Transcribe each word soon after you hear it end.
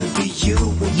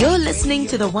You're listening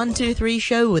to the 123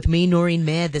 show with me, Noreen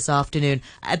Mayer, this afternoon.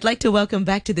 I'd like to welcome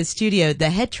back to the studio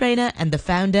the head trainer and the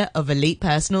founder of Elite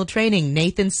Personal Training,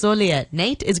 Nathan Solia.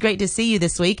 Nate, it's great to see you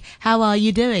this week. How are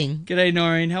you doing? G'day,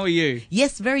 Noreen. How are you?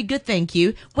 Yes, very good, thank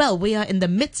you. Well, we are in the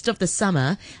midst of the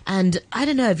summer, and I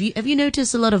don't know, have you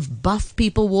noticed a lot of buff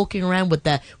people walking around with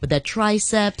their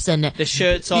triceps and the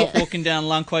shirts off, walking down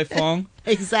Lang Kwai Fong?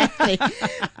 Exactly.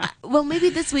 Well, maybe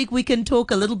this week we can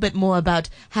talk a little bit more about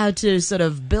how to sort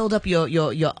of build up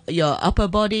your upper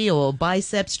body or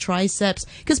biceps, triceps,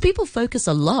 because people focus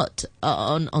a lot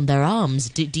on their arms.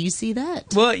 Do you see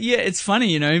that? Well, yeah, it's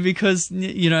funny, because,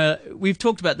 we've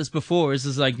talked about this before.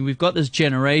 Is like we've got this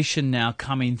generation now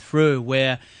coming through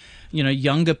where,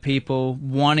 younger people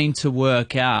wanting to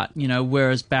work out,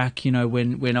 whereas back,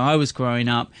 when I was growing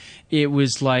up, it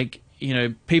was like,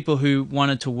 people who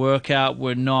wanted to work out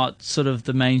were not sort of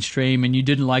the mainstream, and you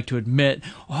didn't like to admit,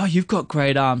 oh, you've got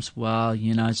great arms. Well,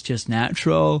 it's just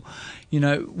natural,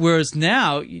 whereas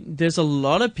now there's a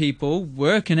lot of people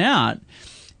working out,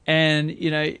 and,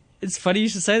 it's funny you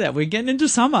should say that. We're getting into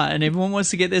summer, and everyone wants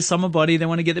to get their summer body. They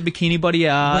want to get their bikini body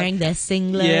out. Wearing their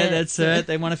singlet. Yeah, that's it.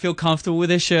 They want to feel comfortable with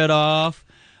their shirt off.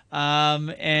 So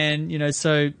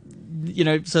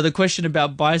the question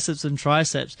about biceps and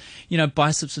triceps,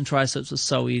 biceps and triceps are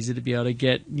so easy to be able to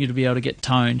get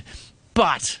toned,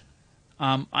 but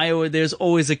there's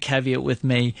always a caveat with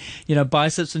me.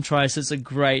 Biceps and triceps are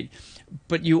great,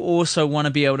 but you also want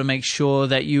to be able to make sure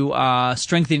that you are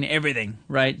strengthening everything,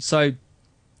 right? So,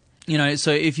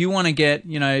 so if you want to get,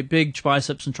 big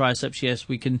biceps and triceps, yes,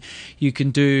 you can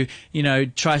do,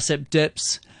 tricep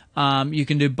dips. You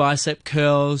can do bicep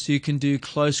curls. You can do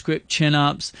close grip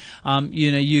chin-ups.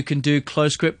 You can do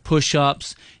close grip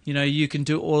push-ups. You can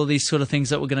do all of these sort of things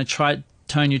that we're going to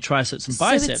tone your triceps and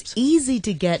biceps. So it's easy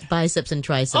to get biceps and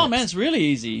triceps. Oh man, it's really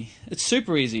easy. It's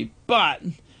super easy. But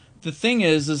the thing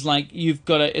is like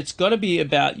it's got to be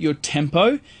about your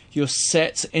tempo, your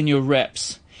sets, and your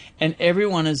reps. And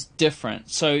everyone is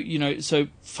different. So, so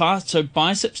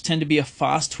biceps tend to be a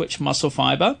fast twitch muscle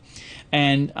fiber,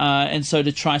 and so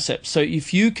do triceps. So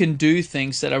if you can do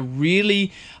things that are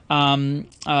really, heavy,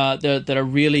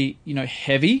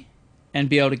 and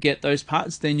be able to get those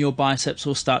parts, then your biceps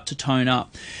will start to tone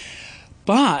up.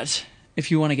 But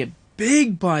if you want to get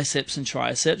big biceps and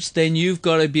triceps, then you've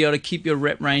got to be able to keep your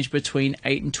rep range between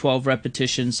 8 and 12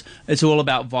 repetitions. It's all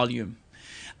about volume.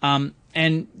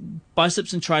 And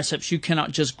biceps and triceps, you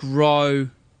cannot just grow,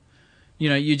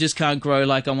 you just can't grow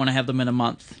like I want to have them in a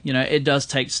month. It does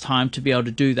take time to be able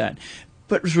to do that.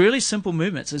 But it's really simple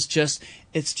movements. It's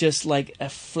just like a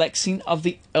flexing of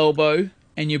the elbow,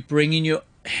 and you're bringing your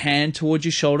hand towards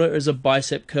your shoulder as a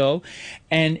bicep curl,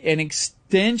 and an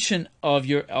extension of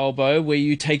your elbow where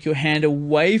you take your hand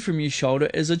away from your shoulder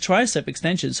is a tricep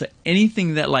extension. So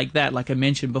anything like I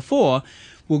mentioned before,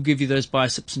 will give you those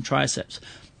biceps and triceps.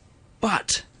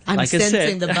 But, I'm like sensing I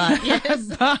said, the but. Yes.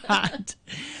 but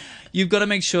you've got to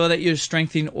make sure that you're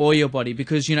strengthening all your body,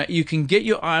 because you can get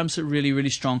your arms really,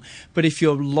 really strong, but if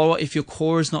your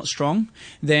core is not strong,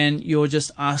 then you're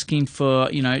just asking for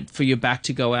your back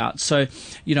to go out. So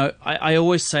I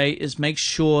always say is make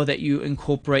sure that you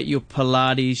incorporate your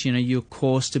Pilates, your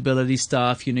core stability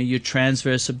stuff, your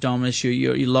transverse abdominis,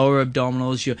 your lower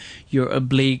abdominals, your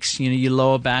obliques, your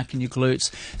lower back and your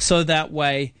glutes, so that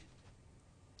way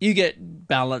you get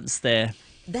balance there.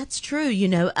 That's true,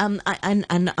 and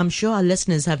I'm sure our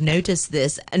listeners have noticed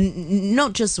this, and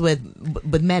not just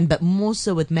with men, but more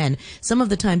so with men. Some of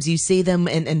the times you see them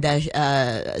in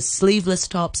their sleeveless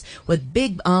tops with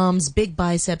big arms, big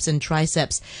biceps and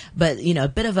triceps, but a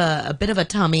bit of a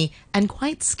tummy and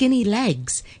quite skinny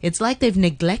legs. It's like they've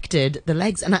neglected the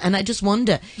legs, and I just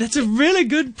wonder. That's a really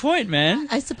good point, man.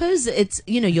 I suppose it's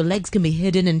your legs can be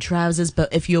hidden in trousers, but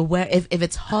if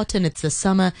it's hot and it's the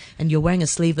summer and you're wearing a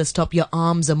sleeveless top, your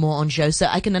arms are more on show. So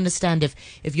I can understand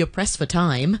if you're pressed for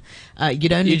time, you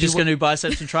don't. You're just going to do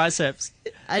biceps and triceps.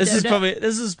 This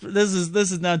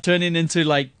is now turning into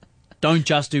like, don't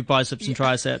just do biceps and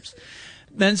triceps.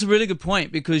 That's a really good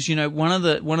point, because one of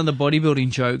the bodybuilding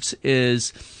jokes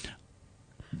is,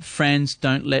 friends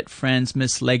don't let friends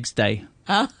miss legs day.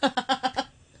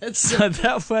 So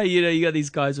that way, you got these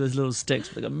guys with little sticks,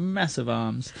 but they got massive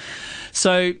arms.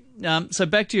 So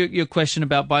back to your question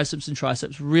about biceps and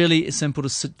triceps. Really simple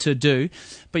to do,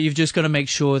 but you've just got to make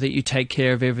sure that you take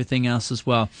care of everything else as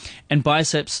well. And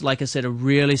biceps, like I said, are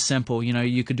really simple.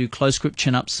 You could do close grip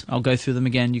chin-ups. I'll go through them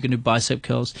again. You can do bicep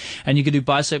curls, and you can do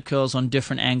bicep curls on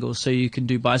different angles. So you can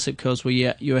do bicep curls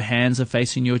where your hands are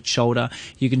facing your shoulder.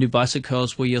 You can do bicep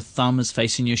curls where your thumb is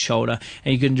facing your shoulder,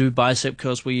 and you can do bicep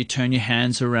curls where you turn your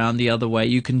hands around the other way.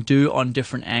 You can do on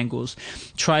different angles.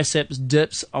 Triceps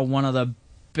dips are one of the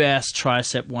best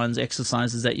tricep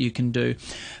exercises that you can do.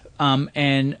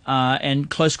 And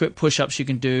close grip push-ups you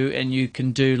can do, and you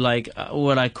can do like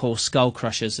what I call skull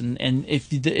crushers. And if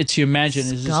it's you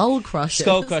imagine skull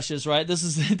crushers, right? This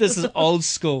is old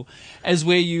school, as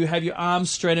where you have your arms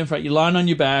straight in front, you line on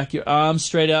your back, your arms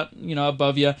straight out,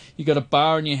 above you. You got a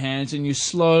bar in your hands, and you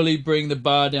slowly bring the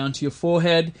bar down to your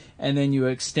forehead, and then you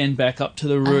extend back up to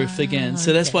the roof again.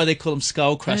 So that's why they call them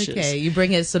skull crushers. Okay, you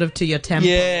bring it sort of to your temple.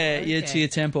 Yeah, to your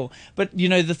temple. But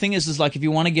the thing is like if you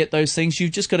want to get those things,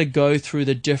 you've just got to go through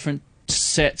the different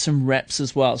sets and reps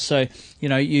as well. So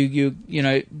you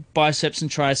biceps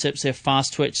and triceps, they're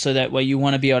fast twitch, so that way you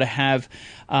want to be able to have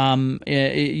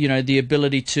the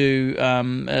ability to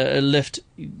lift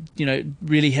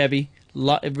really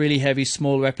heavy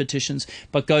small repetitions,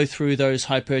 but go through those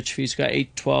hypertrophies. You've got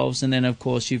 8 12s, and then of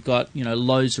course you've got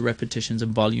loads of repetitions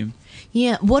and volume.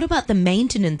 Yeah. What about the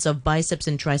maintenance of biceps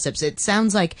and triceps? It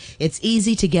sounds like it's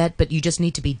easy to get, but you just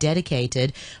need to be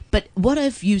dedicated. But what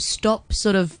if you stop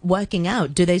sort of working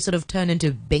out? Do they sort of turn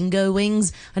into bingo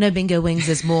wings? I know bingo wings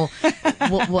is more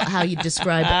how you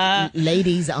describe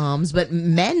ladies' arms, but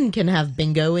men can have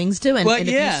bingo wings too. And if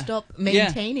you stop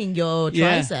maintaining your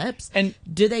triceps, and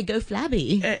do they go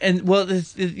flabby? And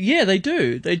they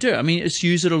do. They do. I mean, it's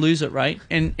use it or lose it, right?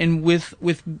 And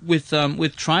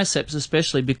with triceps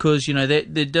especially, because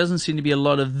there doesn't seem to be a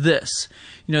lot of this.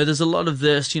 There's a lot of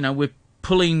this. We're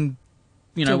pulling.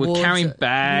 We're carrying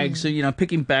bags, or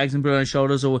picking bags and putting on our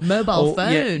shoulders, or mobile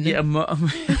phone.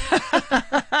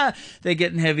 They're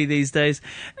getting heavy these days,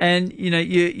 and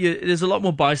there's a lot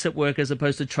more bicep work as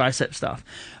opposed to tricep stuff,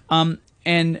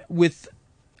 and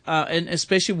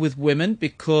especially with women,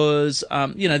 because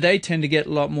they tend to get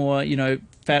a lot more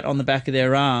fat on the back of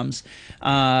their arms.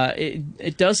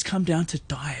 It does come down to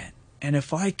diet, and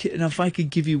if I could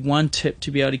give you one tip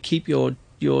to be able to keep your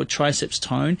triceps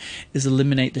tone, is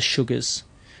eliminate the sugars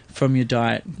from your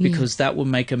diet, because that will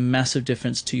make a massive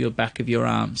difference to your back of your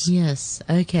arms. Yes.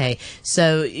 Okay.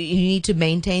 So you need to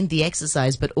maintain the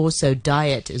exercise, but also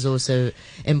diet is also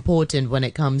important when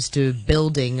it comes to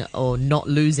building or not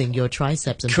losing your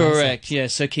triceps and correct biceps. Yeah.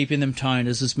 So keeping them toned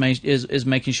is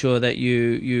making sure that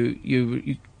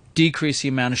you decrease the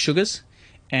amount of sugars,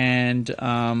 and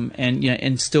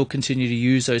still continue to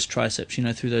use those triceps,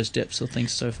 through those dips or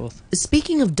things, so forth.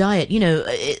 Speaking of diet,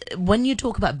 when you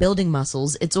talk about building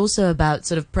muscles, it's also about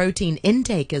sort of protein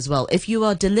intake as well. If you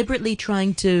are deliberately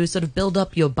trying to sort of build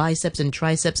up your biceps and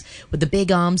triceps with the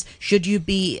big arms, should you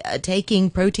be taking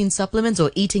protein supplements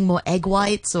or eating more egg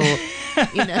whites, or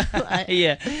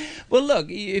Yeah. Well, look,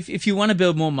 if you want to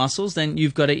build more muscles, then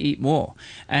you've got to eat more,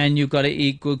 and you've got to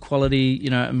eat good quality,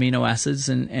 amino acids,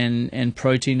 and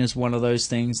protein is one of those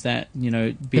things that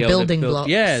the building blocks.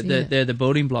 Yeah, they're the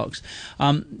building blocks.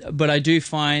 But I do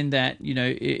find that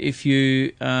if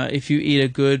you eat a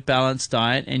good balanced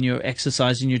diet and you're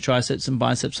exercising your triceps and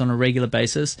biceps on a regular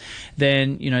basis,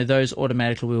 then those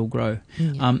automatically will grow.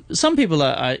 Some people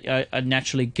are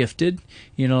naturally gifted.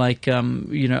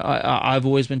 I've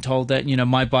always been told that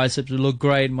my biceps look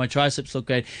great and my triceps look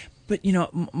great. But,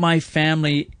 my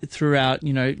family throughout,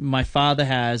 my father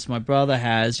has, my brother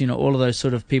has, all of those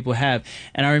sort of people have.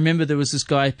 And I remember there was this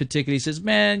guy particularly says,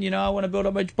 man, I want to build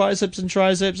up my biceps and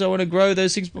triceps. I want to grow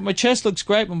those things. But my chest looks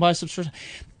great, my biceps.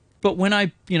 But when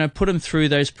I, put him through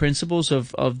those principles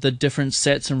of the different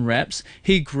sets and reps,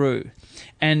 he grew.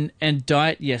 And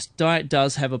diet, yes, diet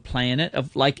does have a play in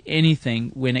it. Like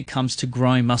anything, when it comes to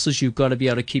growing muscles, you've got to be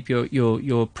able to keep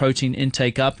your protein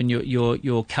intake up and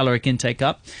your caloric intake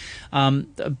up.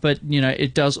 But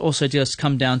it does also just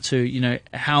come down to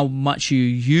how much you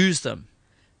use them.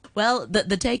 Well,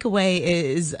 the takeaway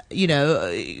is,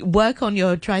 work on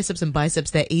your triceps and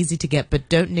biceps. They're easy to get, but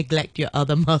don't neglect your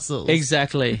other muscles.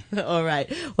 Exactly. All right.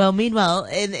 Well, meanwhile,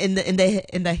 in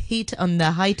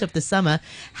the height of the summer,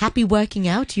 happy working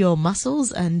out your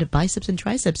muscles and biceps and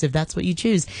triceps if that's what you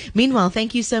choose. Meanwhile,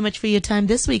 thank you so much for your time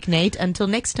this week, Nate. Until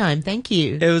next time, thank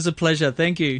you. It was a pleasure. Thank you.